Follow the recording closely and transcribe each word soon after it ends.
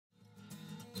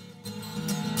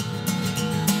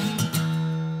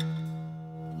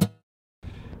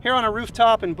Here on a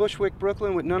rooftop in Bushwick,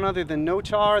 Brooklyn with none other than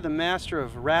Notar, the master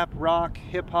of rap, rock,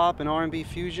 hip-hop, and R&B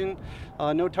fusion.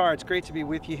 Notar, it's great to be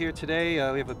with you here today.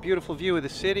 We have a beautiful view of the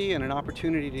city and an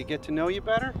opportunity to get to know you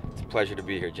better. It's a pleasure to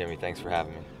be here, Jimmy. Thanks for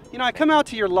having me. You know, I come out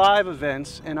to your live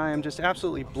events and I am just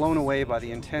absolutely blown away by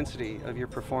the intensity of your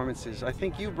performances. I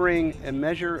think you bring a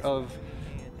measure of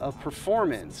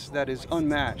performance that is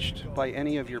unmatched by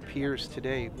any of your peers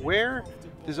today. Where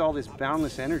does all this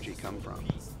boundless energy come from?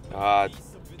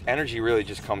 Energy really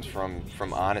just comes from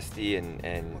honesty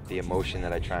and the emotion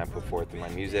that I try and put forth in my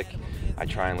music. I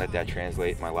try and let that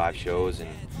translate in my live shows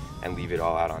and leave it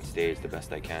all out on stage the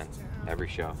best I can, every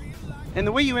show. And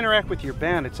the way you interact with your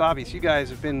band, it's obvious. You guys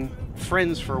have been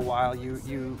friends for a while.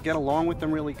 You get along with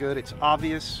them really good. It's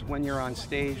obvious when you're on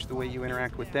stage the way you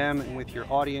interact with them and with your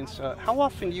audience. How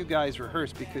often do you guys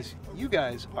rehearse? Because you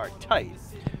guys are tight.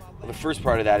 Well, the first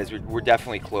part of that is we're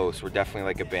definitely close. We're definitely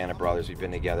like a band of brothers. We've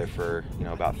been together for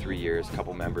about 3 years. A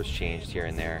couple members changed here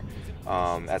and there.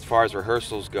 As far as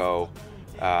rehearsals go,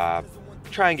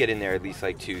 try and get in there at least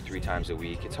like 2-3 times a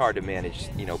week. It's hard to manage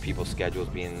people's schedules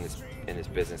being in this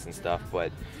business and stuff,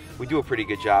 but we do a pretty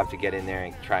good job to get in there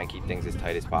and try and keep things as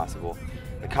tight as possible.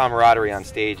 The camaraderie on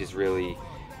stage is really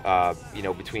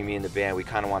between me and the band. We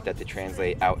kind of want that to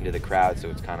translate out into the crowd, so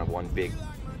it's kind of one big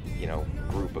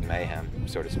group of mayhem,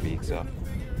 so to speak. So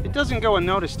it doesn't go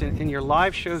unnoticed in your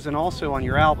live shows and also on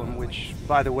your album, which,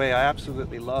 by the way, I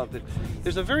absolutely love. That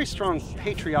there's a very strong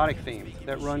patriotic theme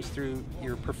that runs through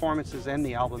your performances and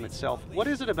the album itself. What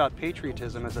is it about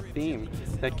patriotism as a theme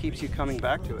that keeps you coming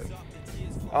back to it?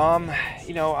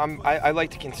 I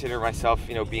like to consider myself,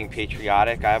 being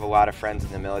patriotic. I have a lot of friends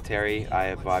in the military.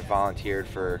 I volunteered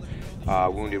for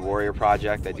Wounded Warrior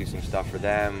Project. I do some stuff for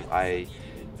them.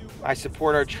 I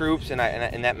support our troops and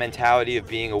that mentality of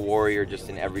being a warrior just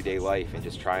in everyday life and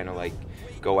just trying to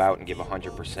go out and give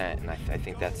 100%, and I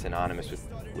think that's synonymous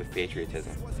with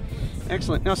patriotism.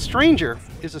 Excellent. Now, Stranger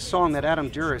is a song that Adam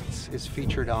Duritz is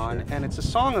featured on, and it's a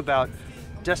song about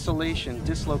desolation,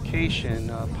 dislocation,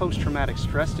 post-traumatic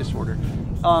stress disorder,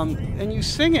 and you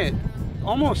sing it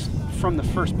almost from the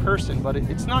first person, but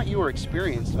it's not your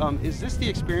experience. Is this the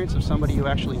experience of somebody you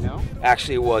actually know?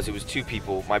 Actually, it was two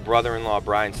people. My brother-in-law,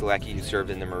 Brian Selecki, who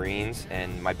served in the Marines,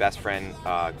 and my best friend,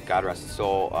 God rest his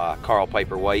soul, Carl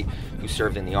Piper White, who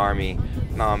served in the Army.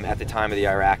 At the time of the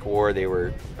Iraq War, they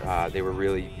were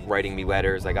really writing me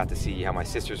letters. I got to see how my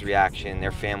sister's reaction,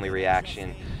 their family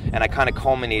reaction, and I kind of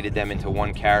culminated them into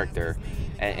one character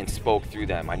and spoke through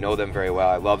them. I know them very well.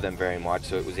 I love them very much,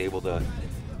 so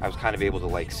I was kind of able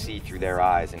to see through their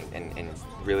eyes and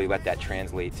really let that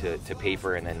translate to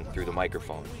paper and then through the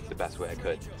microphone the best way I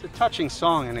could. It's a touching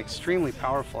song and extremely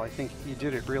powerful. I think you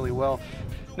did it really well.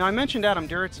 Now, I mentioned Adam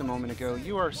Duritz a moment ago.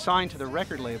 You are signed to the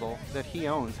record label that he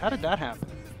owns. How did that happen?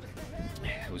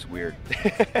 It was weird.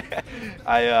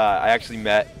 I actually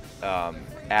met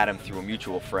Adam through a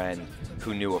mutual friend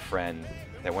who knew a friend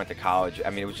that went to college.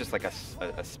 I mean, it was just like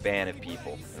a span of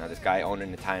people. This guy owned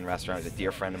an Italian restaurant. He was a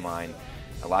dear friend of mine.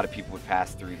 A lot of people would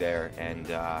pass through there, and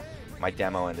my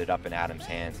demo ended up in Adam's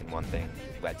hands, and one thing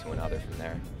led to another from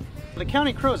there. The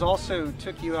Counting Crows also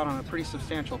took you out on a pretty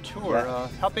substantial tour. Yeah.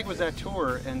 How big was that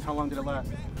tour, and how long did it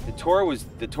last? The tour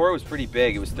was pretty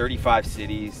big. It was 35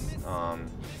 cities.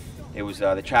 It was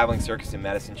the Traveling Circus and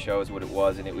Medicine show is what it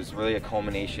was, and it was really a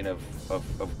culmination of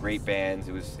great bands.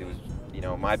 It was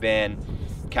my band,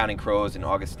 Counting Crows, and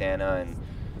Augustana, and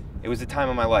it was the time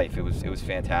of my life. It was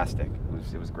fantastic.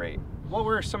 It was great. What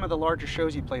were some of the larger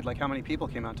shows you played? Like, how many people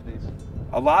came out to these?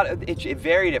 A lot. It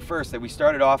varied at first. I think we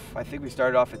started off at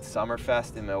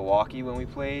Summerfest in Milwaukee when we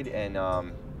played, and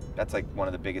that's like one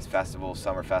of the biggest festivals,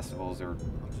 summer festivals.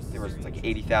 There was like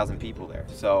 80,000 people there.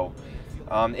 So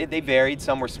they varied.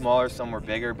 Some were smaller, some were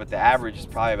bigger, but the average is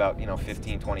probably about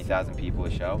 15,000 to 20,000 people a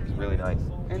show. It was really nice.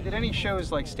 And did any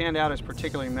shows stand out as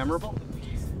particularly memorable?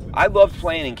 I loved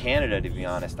playing in Canada, to be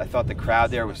honest. I thought the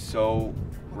crowd there was so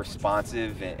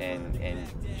responsive and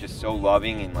just so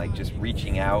loving and just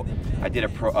reaching out. I did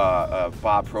a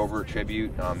Bob Prover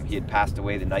tribute. He had passed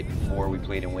away the night before. We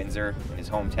played in Windsor, in his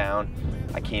hometown.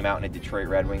 I came out in a Detroit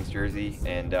Red Wings jersey,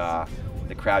 and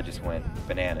the crowd just went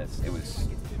bananas.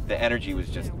 The energy was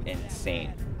just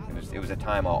insane. It was a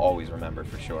time I'll always remember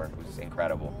for sure. It was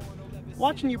incredible.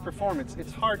 Watching you perform,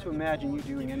 it's hard to imagine you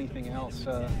doing anything else.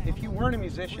 If you weren't a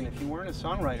musician, if you weren't a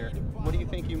songwriter, what do you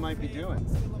think you might be doing?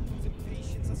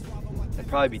 I'd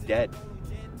probably be dead.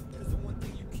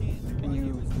 Can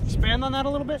you expand on that a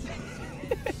little bit?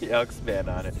 Yeah, I'll expand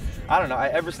on it. I don't know.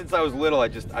 Ever since I was little,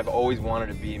 I've always wanted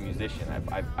to be a musician.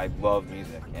 I love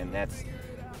music, and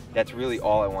that's really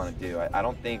all I want to do. I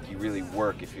don't think you really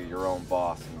work if you're your own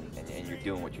boss and you're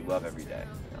doing what you love every day.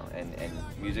 and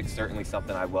music's certainly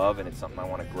something I love, and it's something I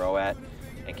want to grow at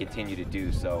and continue to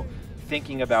do. So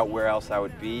thinking about where else I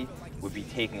would be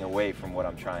taking away from what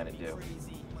I'm trying to do.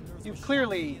 You've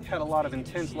clearly had a lot of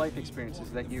intense life experiences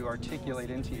that you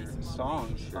articulate into your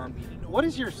songs. What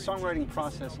is your songwriting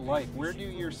process like? Where do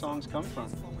your songs come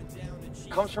from?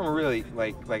 It comes from a really,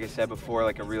 like I said before,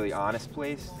 like a really honest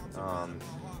place.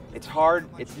 It's hard.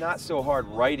 It's not so hard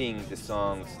writing the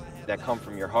songs that come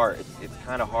from your heart. It's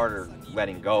kind of harder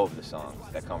letting go of the songs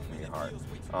that come from your heart.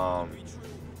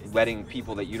 Letting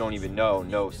people that you don't even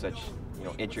know such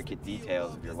intricate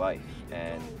details of your life,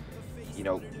 and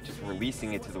just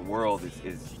releasing it to the world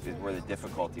is where the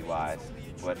difficulty lies.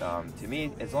 But to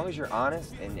me, as long as you're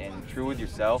honest and true with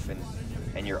yourself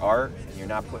and your art, and you're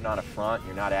not putting on a front,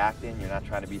 you're not acting, you're not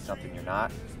trying to be something you're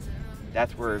not,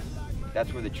 that's where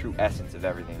the true essence of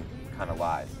everything kind of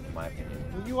lies, in my opinion.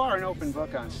 You are an open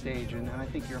book on stage, and I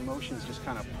think your emotions just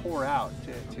kind of pour out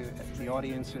to the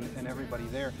audience and everybody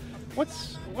there.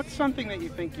 What's something that you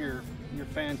think your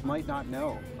fans might not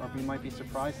know, or might be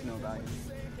surprised to know about you?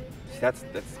 That's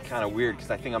kind of weird,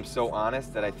 because I think I'm so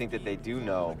honest that I think that they do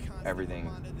know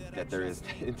everything that there is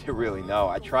to really know.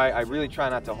 I really try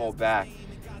not to hold back.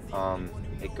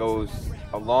 It goes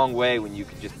a long way when you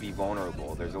can just be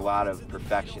vulnerable. There's a lot of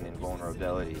perfection in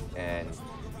vulnerability, and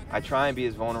I try and be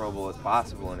as vulnerable as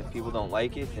possible, and if people don't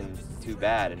like it, then too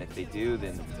bad, and if they do,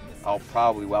 then I'll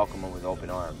probably welcome them with open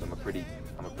arms. I'm a pretty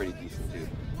decent dude.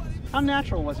 How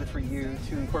natural was it for you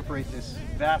to incorporate this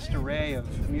vast array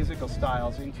of musical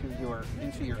styles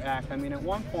into your act? I mean, at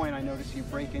one point I noticed you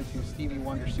break into Stevie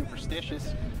Wonder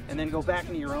Superstitious, and then go back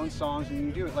into your own songs, and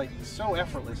you do it like so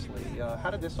effortlessly. How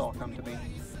did this all come to be?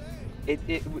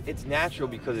 It's natural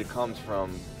because it comes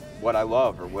from what I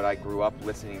love, or what I grew up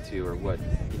listening to, or what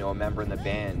a member in the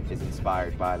band is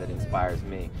inspired by that inspires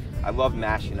me. I love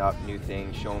mashing up new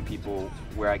things, showing people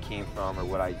where I came from, or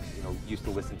what I used to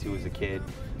listen to as a kid,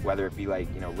 whether it be like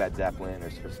Led Zeppelin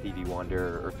or Stevie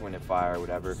Wonder or Earth, Wind and Fire or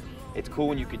whatever. It's cool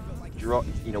when you could draw,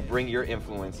 bring your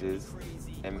influences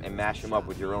and mash them up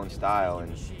with your own style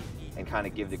and kind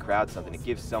of give the crowd something. It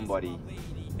gives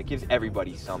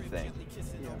everybody something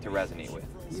to resonate with.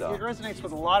 So. It resonates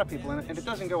with a lot of people, and it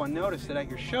doesn't go unnoticed that at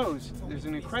your shows there's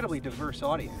an incredibly diverse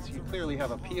audience. You clearly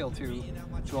have appeal to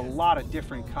a lot of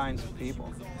different kinds of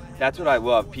people. That's what I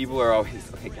love. People are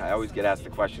always like, I always get asked the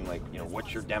question like,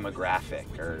 what's your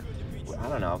demographic, or I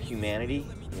don't know, humanity,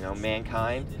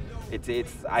 mankind.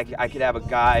 I could have a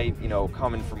guy,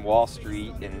 coming from Wall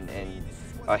Street and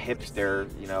a hipster,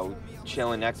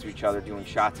 chilling next to each other doing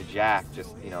shots of Jack,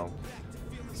 just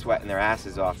sweating their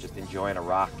asses off, just enjoying a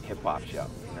rock hip-hop show,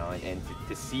 and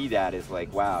to see that is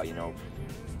like, wow,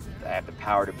 I have the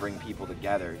power to bring people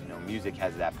together. Music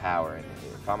has that power, and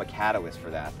if I'm a catalyst for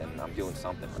that, then I'm doing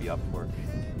something to be up for.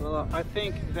 Well, I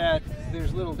think that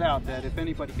there's little doubt that if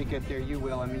anybody could get there, you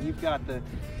will. I mean, you've got the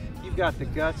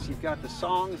guts, you've got the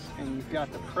songs, and you've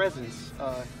got the presence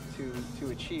to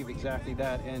achieve exactly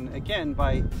that. And again,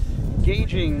 by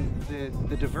gauging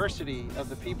the diversity of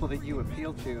the people that you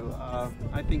appeal to,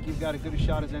 I think you've got as good a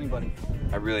shot as anybody.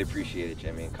 I really appreciate it,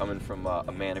 Jimmy. Coming from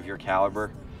a man of your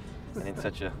caliber and in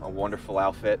such a wonderful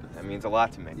outfit, that means a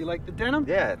lot to me. You like the denim?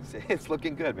 Yeah, it's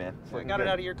looking good, man. I got it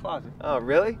out of your closet. Oh,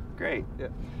 really? Great. Yeah.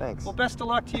 Thanks. Well, best of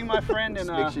luck to you, my friend. Just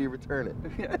and make sure you return it.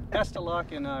 Yeah, best of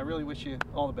luck, and I really wish you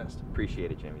all the best.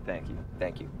 Appreciate it, Jimmy. Thank you.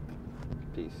 Thank you.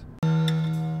 Peace.